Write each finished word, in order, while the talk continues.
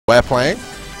we're playing.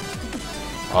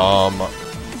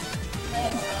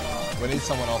 We need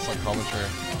someone else on commentary.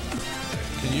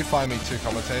 Can you find me 2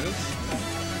 commentators?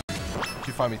 Can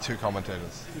you find me 2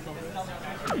 commentators?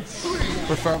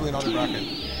 Preferably not in bracket.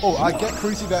 Oh, I get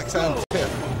Crucifix and Pip.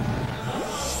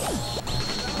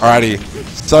 Alrighty,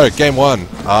 so game 1.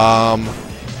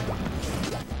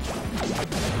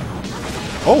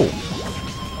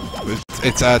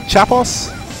 It's Chappos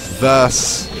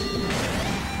versus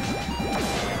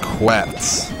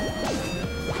Quetz.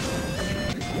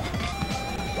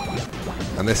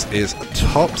 And this is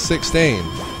top 16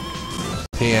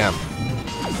 PM.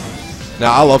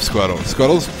 Now, I love Squirtle.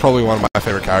 Squirtle's probably one of my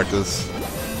favorite characters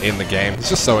in the game. It's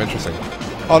just so interesting.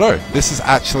 Oh no, this is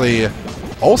actually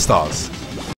AllStars.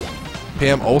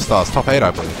 PM AllStars, top 8,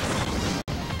 I believe.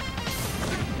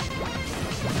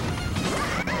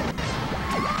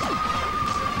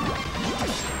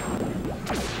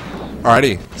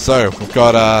 Alrighty, so we've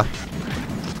got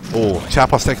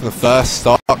Chappos taking the first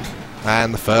stock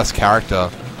and the first character.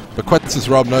 But Quetz is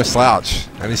Rob, no slouch,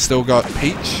 and he's still got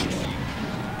Peach.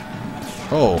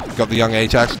 Oh, got the young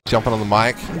Ajax jumping on the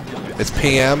mic. It's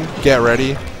PM, get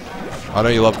ready. I know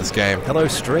you love this game. Hello,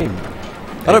 stream.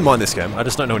 I don't mind this game, I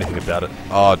just don't know anything about it.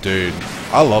 Oh, dude,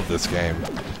 I love this game.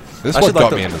 This is what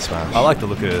got me into Smash. I like the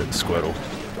look of Squirtle.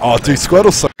 Oh, dude,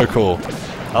 Squirtle's so cool.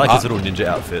 I like his little ninja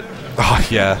outfit. Oh,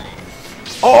 yeah.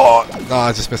 Oh! No,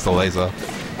 I just missed the laser.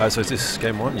 Oh, so is this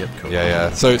game 1? Yep, cool. Yeah,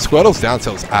 yeah. So Squirtle's down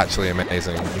tilt's actually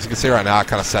amazing. As you can see right now, it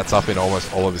kind of sets up in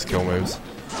almost all of his kill moves.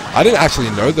 I didn't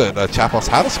actually know that Chappos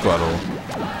had a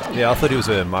Squirtle. Yeah, I thought he was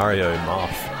a Mario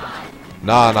Marth.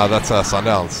 Nah, that's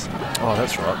Sundowns. Oh,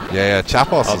 that's right. Yeah, yeah.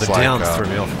 Chappos is the like... downs threw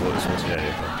me off.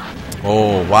 Yeah.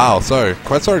 Oh, wow. So,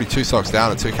 Quetz already 2 stocks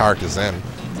down and 2 characters in.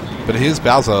 But here's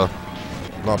Bowser.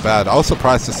 Not bad. I was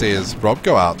surprised to see his Rob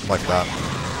go out like that.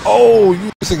 Oh,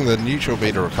 using the neutral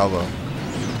B to recover.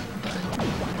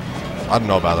 I don't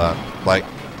know about that. Like,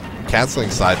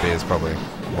 cancelling side B is probably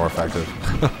more effective.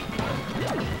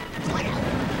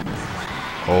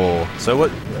 Oh. So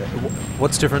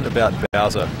what's different about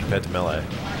Bowser compared to Melee?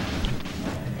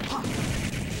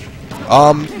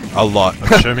 A lot.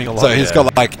 I'm assuming a lot. So he's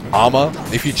got like armor.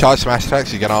 If you charge smash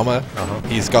attacks, you get armor.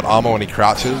 He's got armor when he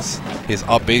crouches. His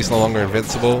up B is no longer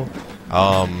invincible.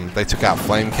 They took out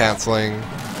flame cancelling.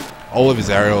 All of his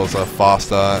aerials are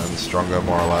faster and stronger,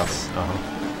 more or less.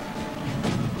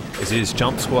 Is his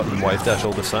jump squat and wave dash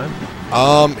all the same?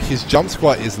 His jump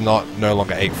squat is no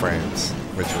longer 8 frames,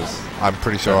 which was, I'm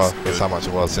pretty sure that's how much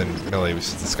it was in Melee, which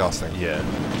is disgusting. Yeah.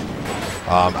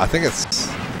 I think it's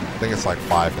like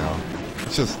 5 now.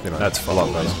 It's just, you know, that's a lot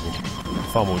better.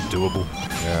 Far more doable.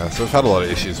 Yeah, so we've had a lot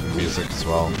of issues with music as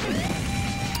well.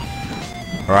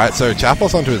 Alright, so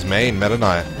Chappos onto his main, Meta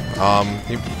Knight.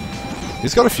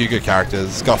 He's got a few good characters.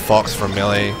 He's got Fox from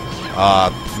Melee.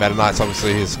 Meta Knight's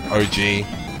obviously his OG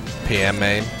PM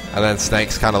main. And then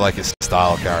Snake's kind of like his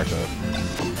style character.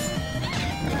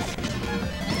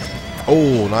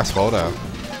 Oh, nice fall down.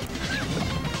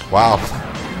 Wow.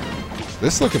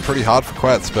 This is looking pretty hard for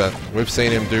Quetz, but we've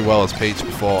seen him do well as Peach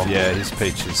before. Yeah, his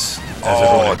Peach is, as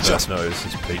everyone just knows,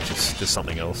 his Peach is just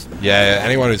something else. Yeah,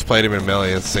 anyone who's played him in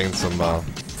Melee has seen some,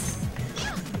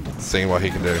 seen what he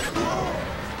can do.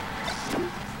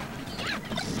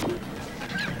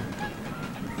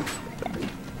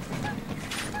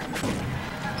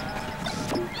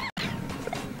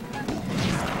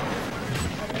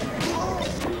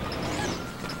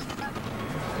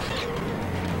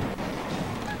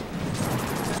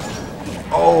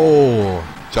 Oh,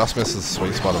 just misses the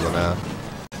sweet spot of the nair.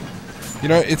 You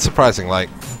know, it's surprising, like,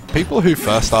 people who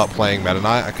first start playing Meta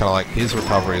Knight are kind of like, his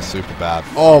recovery is super bad.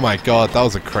 Oh my god, that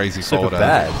was a crazy fall down. Super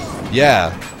bad?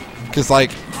 Yeah, because,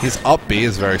 like, his up B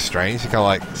is very strange, he kind of,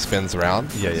 like, spins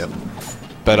around. Yeah, yeah.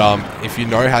 But, if you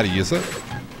know how to use it,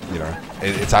 you know,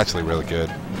 it's actually really good.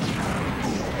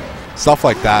 Stuff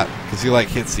like that, because he, like,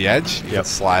 hits the edge, you can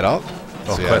slide up.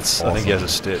 Oh, so, yeah, Quetz, awesome. I think he has a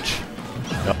stitch.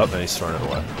 Oh, and he's thrown it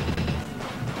away.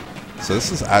 So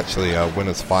this is actually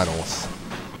winners finals.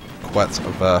 Quetz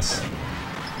versus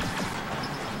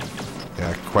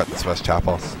Quetz versus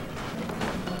Chappos.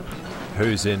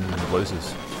 Who's in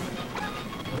losers?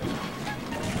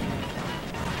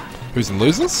 Who's in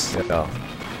losers? Yeah.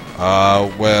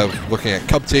 We're looking at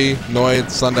Cub T, Noid,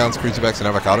 Sundowns, Crucifix, and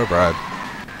Avocado Brad.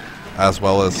 As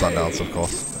well as Sundowns, of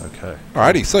course. Okay.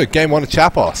 Alrighty, so game 1 of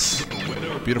Chappos.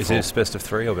 Beautiful. Is this best of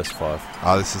 3 or best of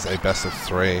 5? This is a best of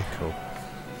 3. Cool.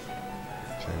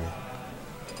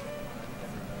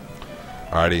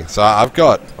 Alrighty, so I've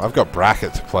got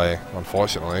bracket to play,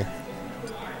 unfortunately.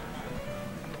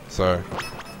 So,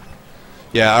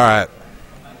 yeah, alright.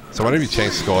 So whenever you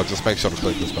change score, just make sure to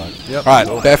click this back. Yep.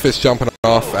 Alright, Beth is jumping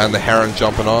off and the Heron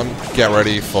jumping on. Get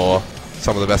ready for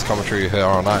some of the best commentary you hear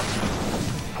all night.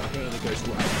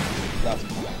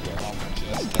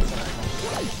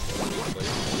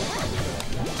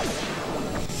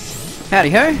 Howdy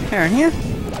ho, Heron here.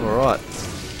 Alright.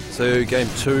 So game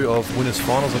 2 of winners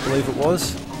finals, I believe it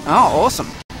was. Oh, awesome.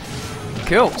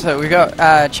 Cool. So we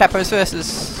got Chappos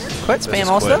versus Quetz being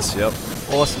AllStar. Yep.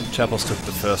 Awesome. Chappos took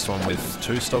the first one with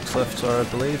 2 stocks left, I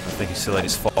believe. I think he still had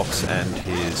his Fox and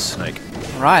his Snake.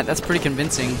 Right, that's pretty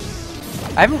convincing.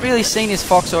 I haven't really seen his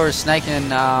Fox or his Snake in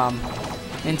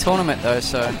tournament though,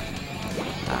 so...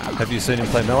 Have you seen him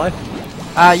play Melee?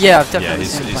 Yeah, I've definitely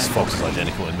seen him his play. Fox is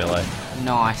identical in Melee.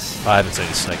 Nice. I haven't seen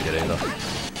his Snake yet either.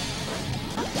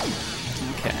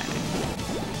 Okay.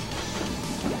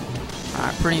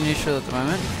 Alright, pretty neutral at the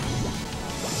moment.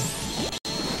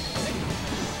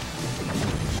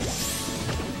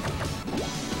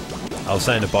 I was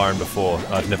saying to Byron before,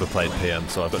 I've never played PM,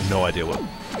 so I've got no idea what...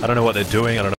 I don't know what they're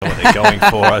doing, I don't know what they're going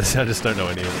for, I just don't know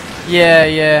any of it.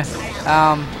 Yeah.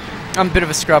 I'm a bit of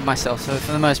a scrub myself, so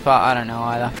for the most part I don't know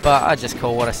either, but I just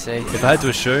call what I see. If I had to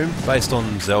assume, based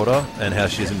on Zelda and how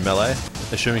she is in Melee,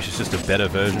 assuming she's just a better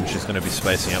version, she's going to be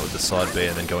spacing out with the side B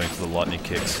and then going for the lightning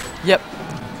kicks. Yep,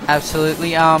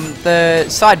 absolutely. The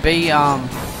side B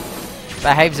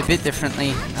behaves a bit differently.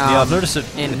 Yeah, I've noticed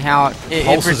it in how it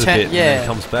pulses a bit and yeah. then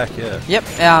comes back, yeah.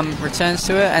 Yep, returns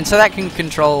to it, and so that can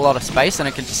control a lot of space, and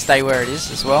it can just stay where it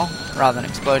is as well, rather than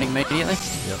exploding immediately.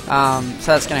 Yep.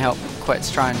 So that's going to help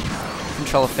Quetz try and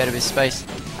control a fair bit of his space.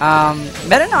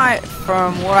 Meta Knight,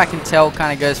 from what I can tell,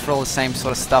 kind of goes for all the same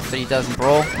sort of stuff that he does in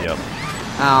Brawl. Yep.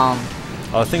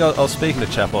 I think I was speaking to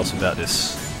Chappos about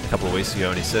this a couple of weeks ago,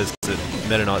 and he says that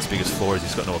Meta Knight's biggest flaw is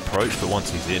he's got no approach, but once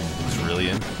he's in, he's really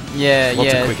in. Yeah,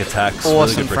 Lots of quick attacks,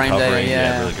 awesome really good frame data, recovery,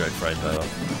 yeah. really great frame data.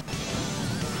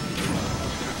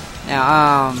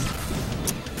 Now,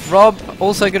 Rob,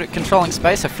 also good at controlling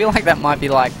space. I feel like that might be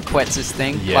like Quetz's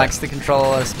thing. Yeah. Likes to control a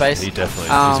lot of space. He definitely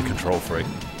he's a control freak.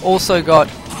 Also got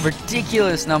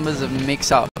ridiculous numbers of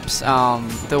mix-ups.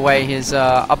 The way his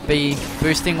up B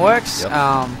boosting works.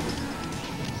 Yep.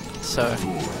 So,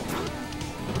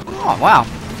 oh wow.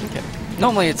 Okay.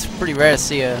 Normally it's pretty rare to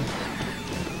see a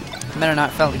Meta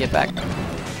Knight fail to get back.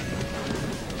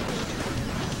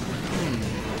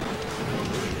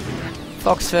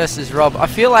 Fox versus Rob. I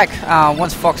feel like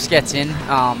once Fox gets in,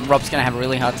 Rob's going to have a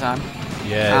really hard time.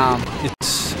 Yeah,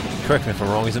 it's... Correct me if I'm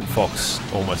wrong, isn't Fox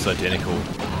almost identical?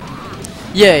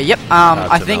 Yeah, yep.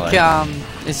 I to think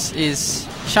is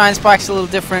Shine Spike's a little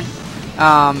different.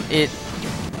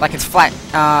 It's flat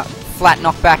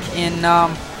knockback in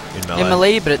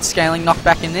Melee, but it's scaling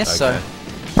knockback in this, okay. so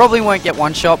probably won't get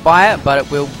one shot by it, but it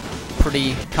will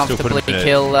pretty comfortably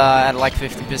kill at like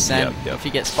 50%. Yep. If you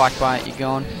get spiked by it, you're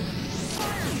gone.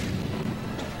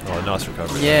 Oh, nice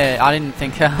recovery. Yeah, I didn't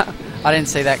think I didn't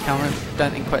see that coming.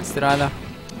 Don't think Quetz did either.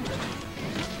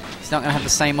 He's not going to have the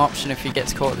same option if he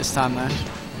gets caught this time though.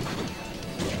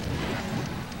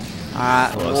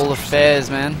 Alright, Wall of Fairs,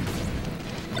 man.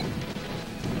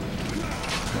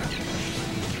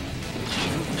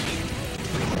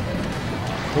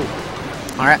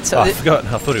 Alright, so I forgot.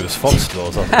 I thought it was Fox still. I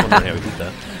was wondering how he did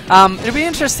that. it'll be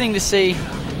interesting to see.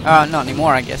 Not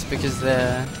anymore, I guess, because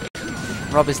the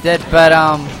Rob is dead. But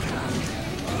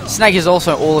Snake is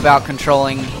also all about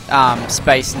controlling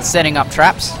space and setting up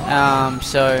traps.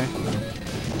 So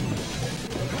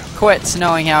Quetz,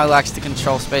 knowing how he likes to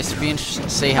control space, it'll be interesting to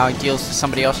see how he deals to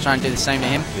somebody else trying to do the same to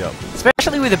him. Yep.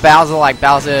 Especially with a Bowser, like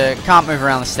Bowser can't move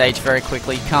around the stage very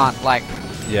quickly, can't like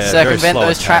circumvent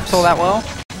those traps all that well.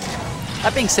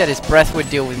 That being said, his breath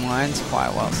would deal with mines quite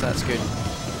well, so that's good.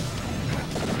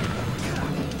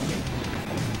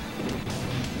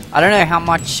 I don't know how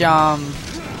much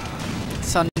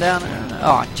Sundown.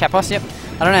 Oh, Chappos. Yep.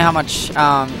 I don't know how much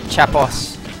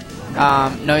Chappos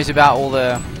knows about all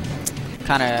the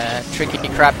kind of tricky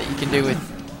crap that you can do with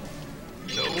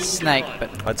Snake,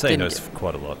 but I'd say he knows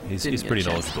quite a lot. He's pretty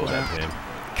knowledgeable about him.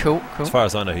 Cool. As far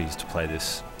as I know, he used to play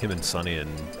this. Him and Sonny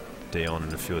and Dion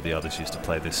and a few of the others used to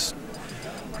play this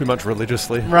pretty much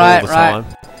religiously all the time.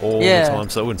 All the time,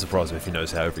 so it wouldn't surprise me if he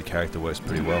knows how every character works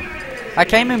pretty well. I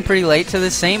came in pretty late to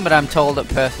this scene, but I'm told that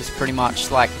Perth is pretty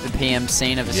much like the PM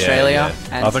scene of Australia.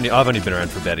 Yeah. And I've only been around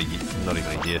for about a year, not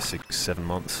even a year, 6-7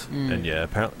 months, and yeah,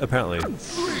 apparently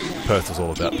Perth was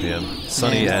all about PM.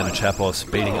 Sonny and Chappos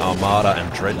beating Armada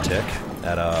and Dread Tech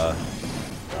at I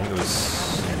think it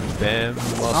was BAM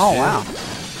last year. Oh wow,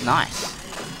 nice.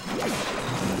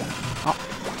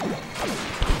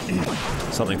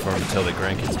 Something for them to tell their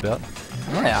grandkids about.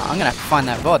 Yeah, I'm gonna have to find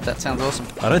that VOD. That sounds awesome.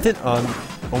 I don't think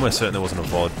almost certain there wasn't a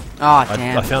VOD. Oh,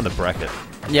 damn. I found the bracket.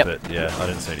 Yep. But yeah, I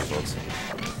didn't see any VODs.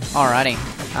 Alrighty.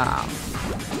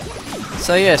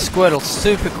 So yeah, Squirtle's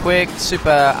super quick,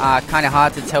 super kind of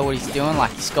hard to tell what he's doing.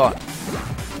 Like he's got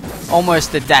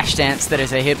almost the dash dance that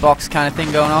is a hitbox kind of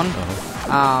thing going on.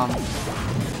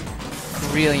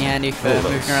 Really handy for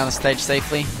moving around the stage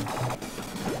safely.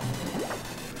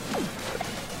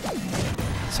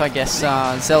 So I guess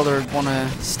Zelda would want to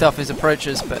stuff his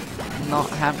approaches, but not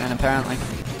happening apparently.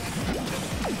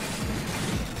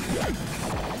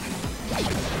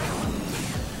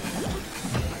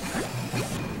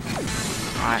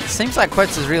 Alright, seems like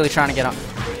Quetz is really trying to get up.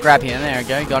 Grab here. There we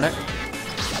go, got it.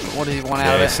 What does he want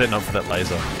out of it? Yeah, setting up for that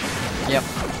laser. Yep.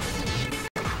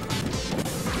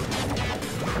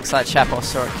 Looks like Chappos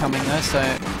saw it coming though, so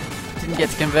didn't get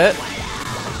to convert.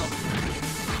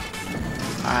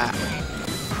 Alright.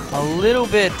 A little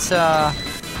bit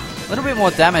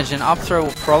more damage, and up throw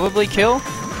will probably kill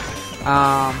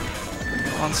on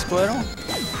Squirtle.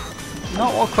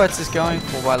 Not what Quetz is going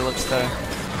for by the looks though.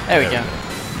 There we go.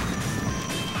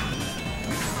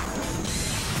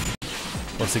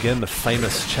 Once again, the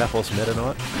famous Chappos Meta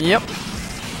Knight. Yep.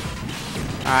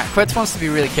 Alright, Quetz wants to be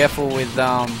really careful with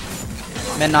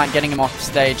Meta Knight getting him off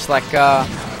stage. Like,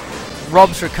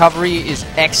 Rob's recovery is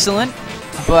excellent,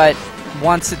 but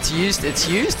once it's used, it's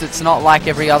used. It's not like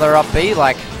every other up B.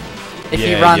 Like, if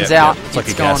he runs out, it's like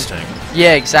a gone. gas tank.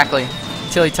 Yeah, exactly.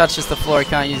 Until he touches the floor, he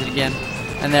can't use it again.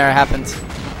 And there it happens.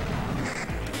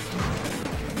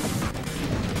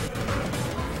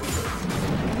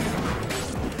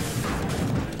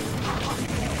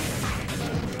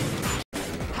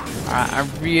 Alright, I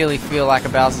really feel like a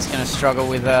Bowser's going to struggle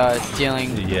with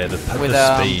dealing with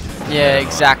the speed. Yeah,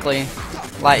 exactly.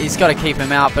 Like, he's got to keep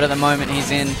him out, but at the moment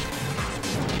he's in.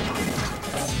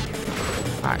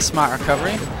 Alright, smart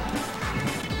recovery.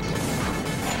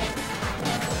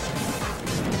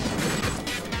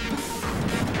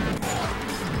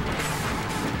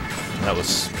 That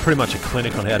was pretty much a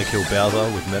clinic on how to kill Bowser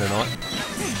with Meta Knight.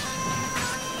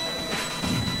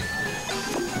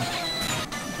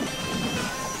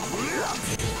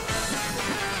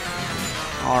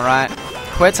 Alright.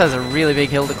 Quetz has a really big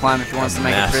hill to climb if he wants to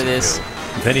make it through this. Hill.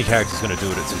 If any character's going to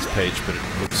do it, it's his Peach, but it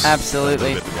looks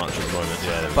absolutely a bit much at the moment.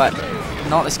 Yeah, but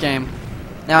not this game.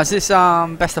 Now, is this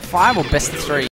best of 5 or best of 3?